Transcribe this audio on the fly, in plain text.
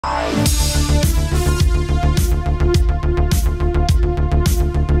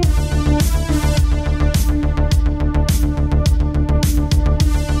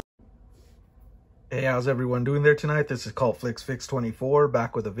how's everyone doing there tonight? This is Cult Flicks Fix 24,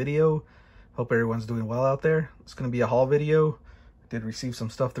 back with a video. Hope everyone's doing well out there. It's going to be a haul video. I did receive some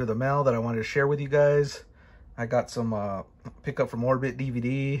stuff through the mail that I wanted to share with you guys. I got some pickup from Orbit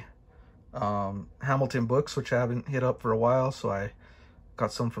DVD, Hamilton books, which I haven't hit up for a while, so I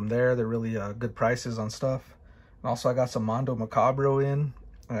got some from there. They're really good prices on stuff. And also I got some Mondo Macabro in,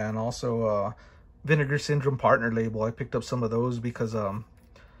 and also Vinegar Syndrome partner label. I picked up some of those because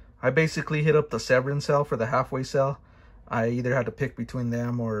I basically hit up the Severin sale for the halfway sale. I either had to pick between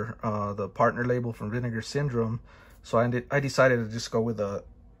them or the partner label from Vinegar Syndrome. So I decided to just go with the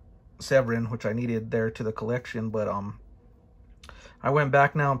Severin, which I needed there to the collection. But I went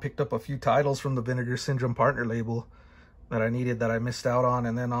back now and picked up a few titles from the Vinegar Syndrome partner label that I needed, that I missed out on.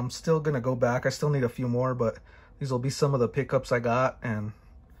 And then I'm still going to go back. I still need a few more, but these will be some of the pickups I got, and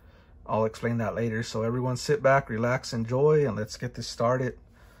I'll explain that later. So everyone sit back, relax, enjoy, and let's get this started.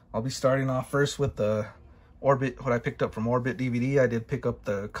 I'll be starting off first with the Orbit, what I picked up from Orbit DVD. I did pick up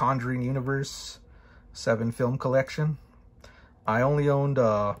the Conjuring Universe 7 film collection. I only owned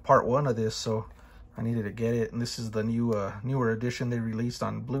part 1 of this, so I needed to get it. And this is the newer edition they released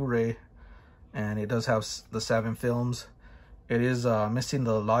on Blu-ray, and it does have the 7 films. It is missing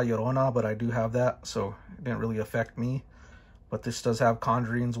the La Llorona, but I do have that, so it didn't really affect me. But this does have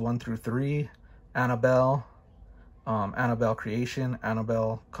Conjurings 1 through 3, Annabelle, Annabelle Creation,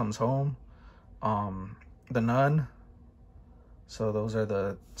 Annabelle Comes Home, The Nun. So those are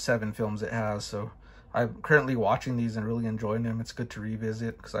the 7 films it has. So I'm currently watching these and really enjoying them. It's good to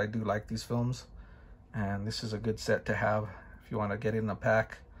revisit because I do like these films, and this is a good set to have if you want to get in a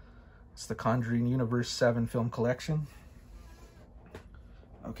pack. It's the Conjuring Universe 7 film collection.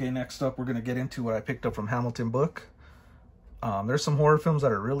 Okay, next up we're going to get into what I picked up from Hamilton Book. There's some horror films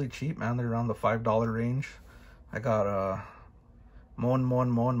that are really cheap, man. They're around the $5 range. I got Mon Mon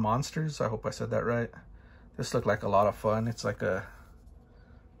Mon Monsters. I hope I said that right. This looked like a lot of fun. It's like a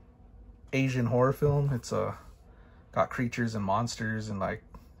Asian horror film. It's got creatures and monsters and like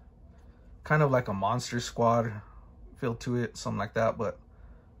kind of like a Monster Squad feel to it, something like that, but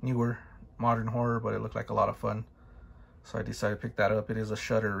newer modern horror. But it looked like a lot of fun, so I decided to pick that up. It is a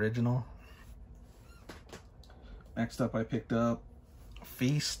Shudder original. Next up I picked up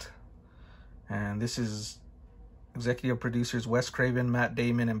Feast, and this is executive producers Wes Craven, Matt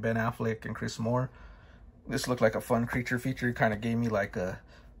Damon, and Ben Affleck, and Chris Moore. This looked like a fun creature feature. It kind of gave me like a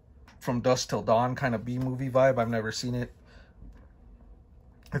From Dusk Till Dawn kind of B-movie vibe. I've never seen it.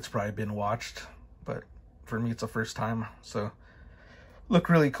 It's probably been watched, but for me it's the first time. So looked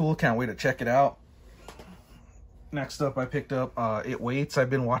really cool. Can't wait to check it out. Next up I picked up It Waits. I've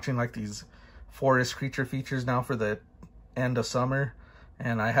been watching like these forest creature features now for the end of summer,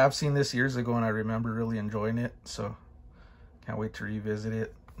 and I have seen this years ago and I remember really enjoying it, so can't wait to revisit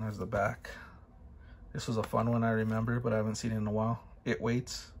it. There's the back. This was a fun one, I remember, but I haven't seen it in a while. It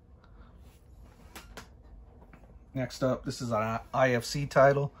Waits. Next up, this is an IFC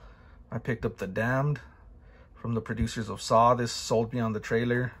title. I picked up The Damned from the producers of Saw. This sold me on the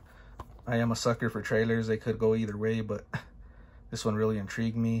trailer. I am a sucker for trailers. They could go either way, but this one really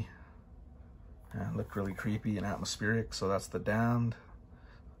intrigued me and looked really creepy and atmospheric. So that's The Damned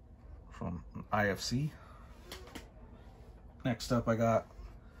from IFC. Next up I got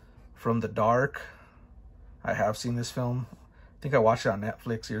From the Dark. I have seen this film. I think I watched it on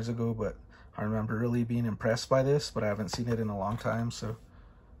Netflix years ago, but I remember really being impressed by this, but I haven't seen it in a long time, so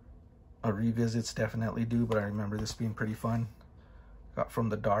a revisit's definitely due, but I remember this being pretty fun. Got From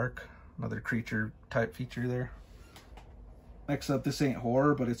the Dark, another creature type feature there. Next up, this ain't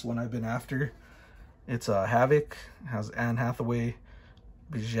horror, but it's one I've been after. It's Havoc. It has Anne Hathaway,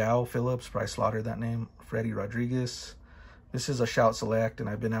 Bijou Phillips, probably slaughtered that name, Freddie Rodriguez. This is a Shout Select, and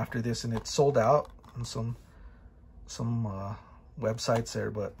I've been after this, and it's sold out on some websites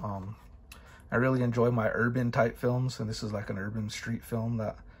there, but I really enjoy my urban type films, and this is like an urban street film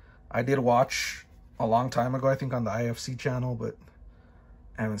that I did watch a long time ago, I think on the IFC channel, but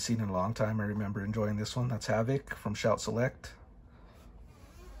I haven't seen in a long time. I remember enjoying this one. That's Havoc from Shout Select.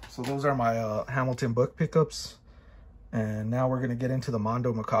 So those are my Hamilton Book pickups, and now we're going to get into the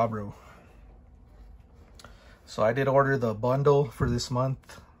Mondo Macabro. So I did order the bundle for this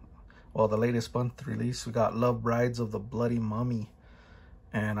month, well, the latest month release. We got Love Brides of the Bloody Mummy,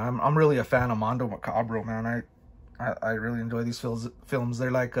 and I'm really a fan of Mondo Macabro, man. I really enjoy these films.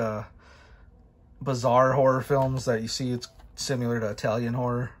 They're like bizarre horror films that you see. It's similar to Italian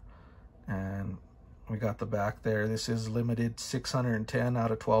horror, and we got the back there. This is limited 610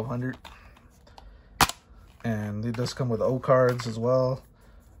 out of 1200, and it does come with O cards as well.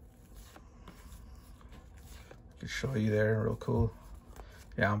 I can show you there, real cool.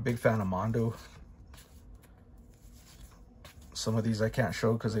 Yeah, I'm a big fan of Mondo. Some of these I can't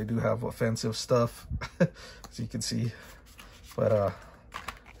show because they do have offensive stuff, as you can see. But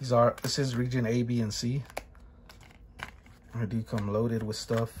this is region A, B, and C. They do come loaded with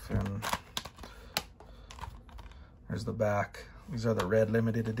stuff, and there's the back. These are the red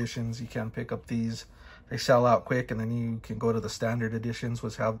limited editions. You can pick up these. They sell out quick, and then you can go to the standard editions,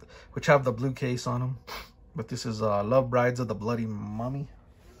 which have the blue case on them. But this is Love Brides of the Bloody Mummy.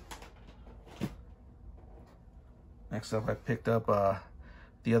 Next up, I picked up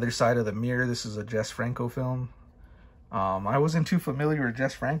The Other Side of the Mirror. This is a Jess Franco film. I wasn't too familiar with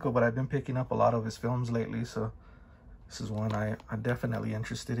Jess Franco, but I've been picking up a lot of his films lately, so this is one I'm definitely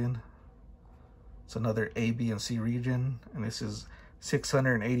interested in. It's another A, B, and C region, and this is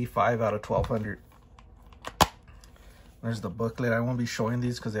 685 out of 1200. There's the booklet. I won't be showing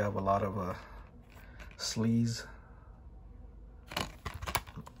these because they have a lot of sleeves.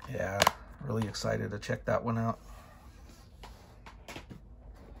 Yeah, really excited to check that one out.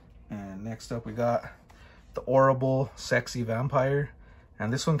 And next up we got The Horrible Sexy Vampire,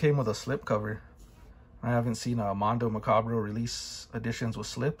 and this one came with a slip cover. I haven't seen a Mondo Macabro release editions with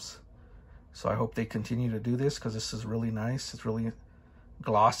slips, so I hope they continue to do this because this is really nice. It's really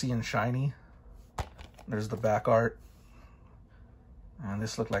glossy and shiny. There's the back art, and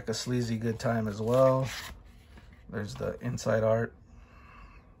this looked like a sleazy good time as well. There's the inside art.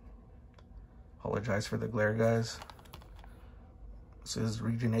 Apologize for the glare, guys. This is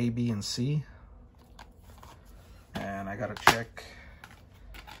region A, B, and C. And I gotta check.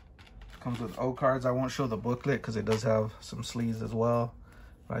 Comes with O cards. I won't show the booklet because it does have some sleeves as well.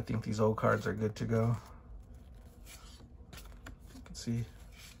 But I think these O cards are good to go. You can see.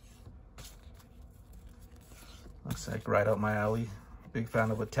 Looks like right up my alley. Big fan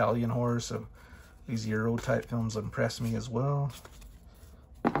of Italian horror, so these Euro type films impress me as well.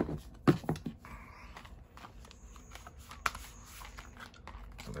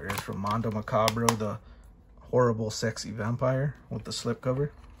 So there is from Mondo Macabro, The Horrible Sexy Vampire with the slip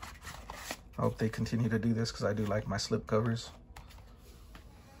cover. I hope they continue to do this because I do like my slip covers.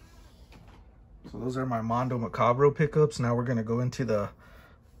 So those are my Mondo Macabro pickups. Now we're going to go into the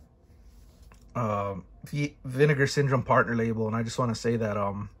Vinegar Syndrome partner label, and I just want to say that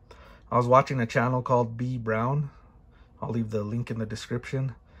I was watching a channel called B Brown. I'll leave the link in the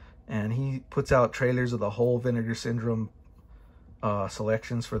description, and he puts out trailers of the whole Vinegar Syndrome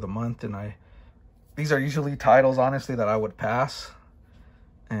selections for the month, and these are usually titles, honestly, that I would pass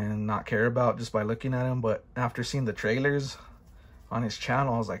and not care about just by looking at them. But after seeing the trailers on his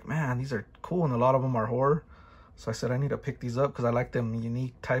channel, I was like, man, these are cool, and a lot of them are horror. So I said I need to pick these up because I like them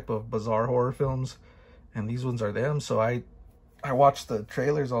unique type of bizarre horror films, and these ones are them. So I watched the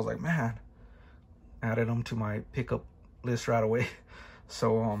trailers. I was like, man, added them to my pickup list right away.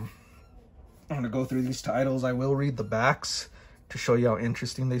 So I'm gonna go through these titles. I will read the backs to show you how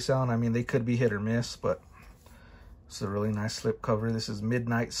interesting they sound. I mean, they could be hit or miss, but it's a really nice slip cover. This is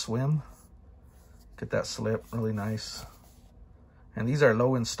Midnight Swim. Get that slip, really nice. And these are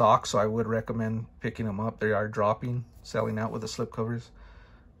low in stock, so I would recommend picking them up. They are dropping, selling out with the slip covers.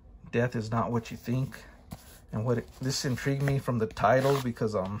 Death Is Not What You Think. And this intrigued me from the title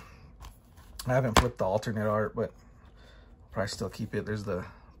because I haven't flipped the alternate art, but I'll probably still keep it. There's the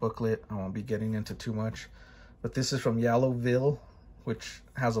booklet. I won't be getting into too much. But this is from Yellowville, which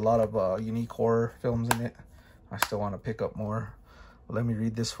has a lot of unique horror films in it. I still want to pick up more. But let me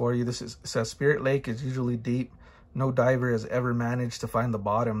read this for you. It says, Spirit Lake is usually deep. No diver has ever managed to find the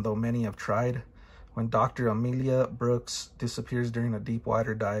bottom, though many have tried. When Dr. Amelia Brooks disappears during a deep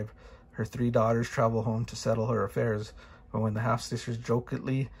water dive, her 3 daughters travel home to settle her affairs. But when the half-sisters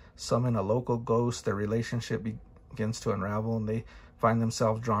jokingly summon a local ghost, their relationship begins to unravel, and they find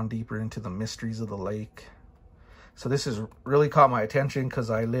themselves drawn deeper into the mysteries of the lake. So this has really caught my attention because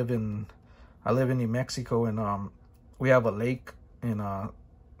I live in New Mexico, and we have a lake in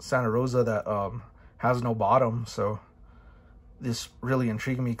Santa Rosa that has no bottom. So this really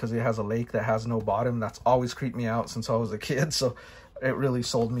intrigued me because it has a lake that has no bottom. That's always creeped me out since I was a kid, so it really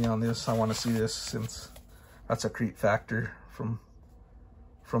sold me on this. I want to see this since that's a creep factor from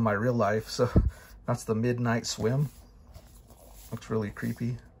my real life. So that's the Midnight Swim. Looks really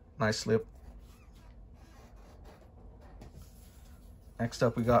creepy. Nice slip. Next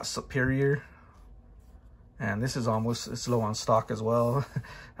up we got Superior, and this is it's low on stock as well.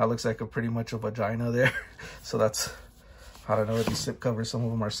 That looks like pretty much a vagina there. So that's, I don't know, these slip covers, some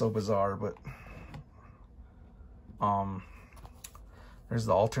of them are so bizarre. But there's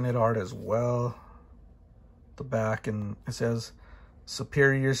the alternate art as well, the back, and it says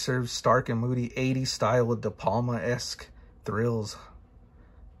Superior serves stark and moody 80s style with De Palma-esque thrills.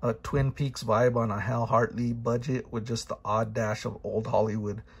 a Twin Peaks vibe on a Hal Hartley budget with just the odd dash of old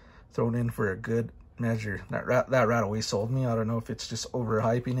Hollywood thrown in for a good measure. That right away sold me. I don't know if it's just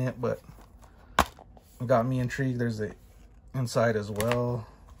overhyping it, but it got me intrigued. There's the inside as well.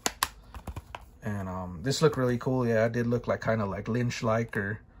 And this looked really cool. Yeah, it did look like kind of like Lynch-like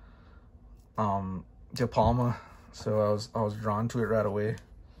or De Palma. So I was drawn to it right away.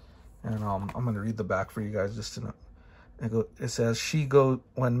 And I'm gonna read the back for you guys just to know. It says,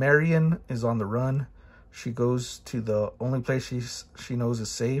 when Marion is on the run, she goes to the only place she knows is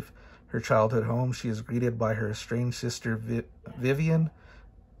safe, her childhood home. She is greeted by her estranged sister Vivian,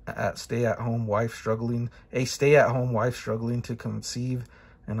 a stay-at-home wife struggling to conceive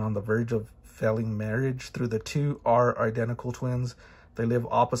and on the verge of failing marriage. Through the two are identical twins. They live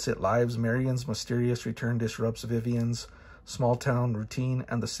opposite lives. Marion's mysterious return disrupts Vivian's small-town routine,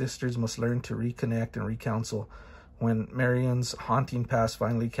 and the sisters must learn to reconnect and recounsel. When Marion's haunting past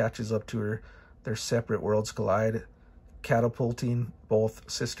finally catches up to her, their separate worlds collide, catapulting both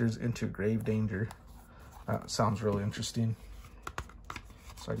sisters into grave danger. That sounds really interesting.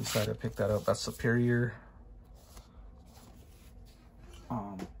 So I decided to pick that up. That's Superior.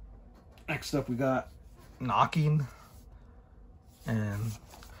 Next up we got Knocking. And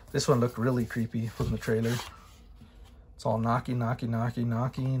this one looked really creepy from the trailer. It's all knocking, knocking, knocking,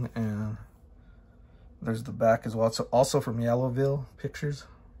 knocking, and there's the back as well. It's also from Yellowville Pictures,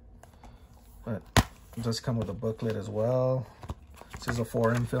 but it does come with a booklet as well. This is a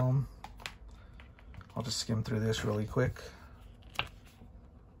foreign film. I'll just skim through this really quick.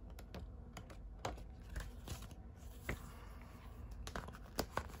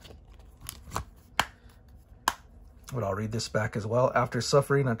 But I'll read this back as well. After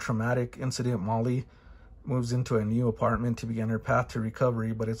suffering a traumatic incident, Molly moves into a new apartment to begin her path to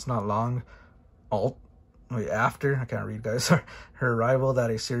recovery, but it's not long after, I can't read, guys, her arrival that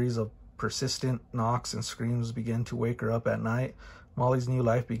a series of persistent knocks and screams begin to wake her up at night. Molly's new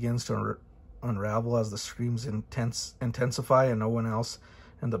life begins to unravel as the screams intensify and no one else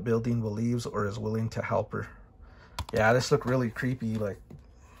in the building believes or is willing to help her. Yeah, this looked really creepy, like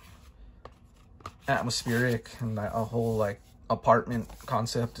atmospheric, and a whole like apartment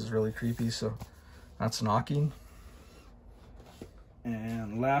concept is really creepy. So that's Knocking.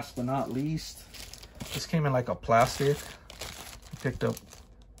 And last but not least, this came in like a plastic. I picked up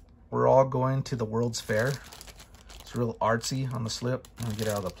We're All Going to the World's Fair. It's real artsy on the slip. I'm gonna get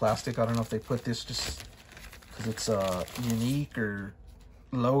out of the plastic. I don't know if they put this just because it's unique or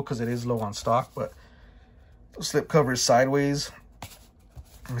low, because it is low on stock, but the slip cover is sideways,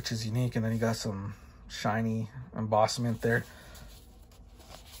 which is unique. And then you got some shiny embossment there.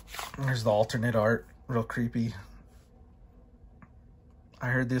 And there's the alternate art, real creepy. I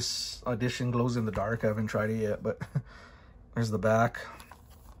heard this edition glows in the dark. I haven't tried it yet, but there's the back.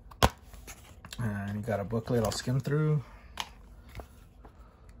 And you got a booklet I'll skim through.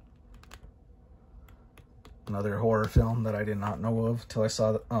 Another horror film that I did not know of till I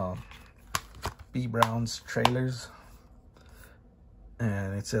saw B. Brown's trailers.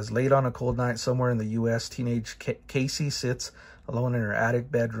 And it says, late on a cold night somewhere in the U.S., teenage Casey sits alone in her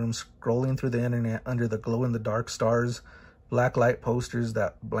attic bedroom, scrolling through the internet under the glow-in-the-dark stars, black light posters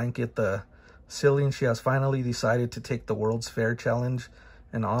that blanket the ceiling. She has finally decided to take the World's Fair Challenge,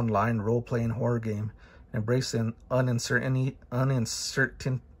 an online role-playing horror game. Embrace an uncertainty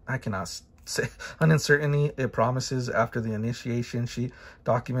it promises. After the initiation, she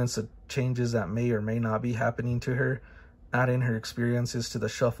documents the changes that may or may not be happening to her, adding her experiences to the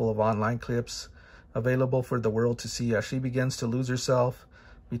shuffle of online clips available for the world to see. As she begins to lose herself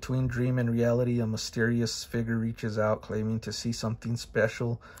between dream and reality, a mysterious figure reaches out, claiming to see something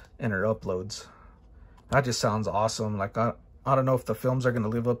special in her uploads. That just sounds awesome. Like, I don't know if the films are going to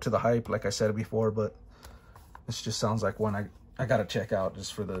live up to the hype, like I said before, but this just sounds like one I got to check out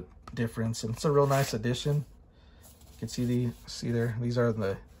just for the difference. And it's a real nice edition. You can see there. These are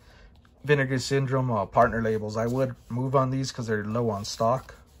the Vinegar Syndrome partner labels. I would move on these because they're low on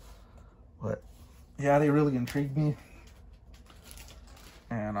stock. But yeah, they really intrigued me.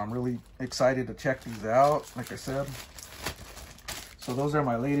 And I'm really excited to check these out, like I said. So those are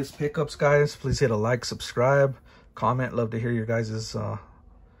my latest pickups, guys. Please hit a like, subscribe, comment. Love to hear your guys'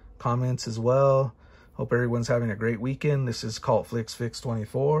 comments as well. Hope everyone's having a great weekend. This is Cult Flicks Fix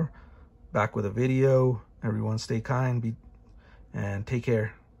 24. Back with a video. Everyone stay kind and take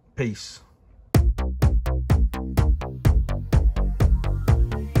care. Peace.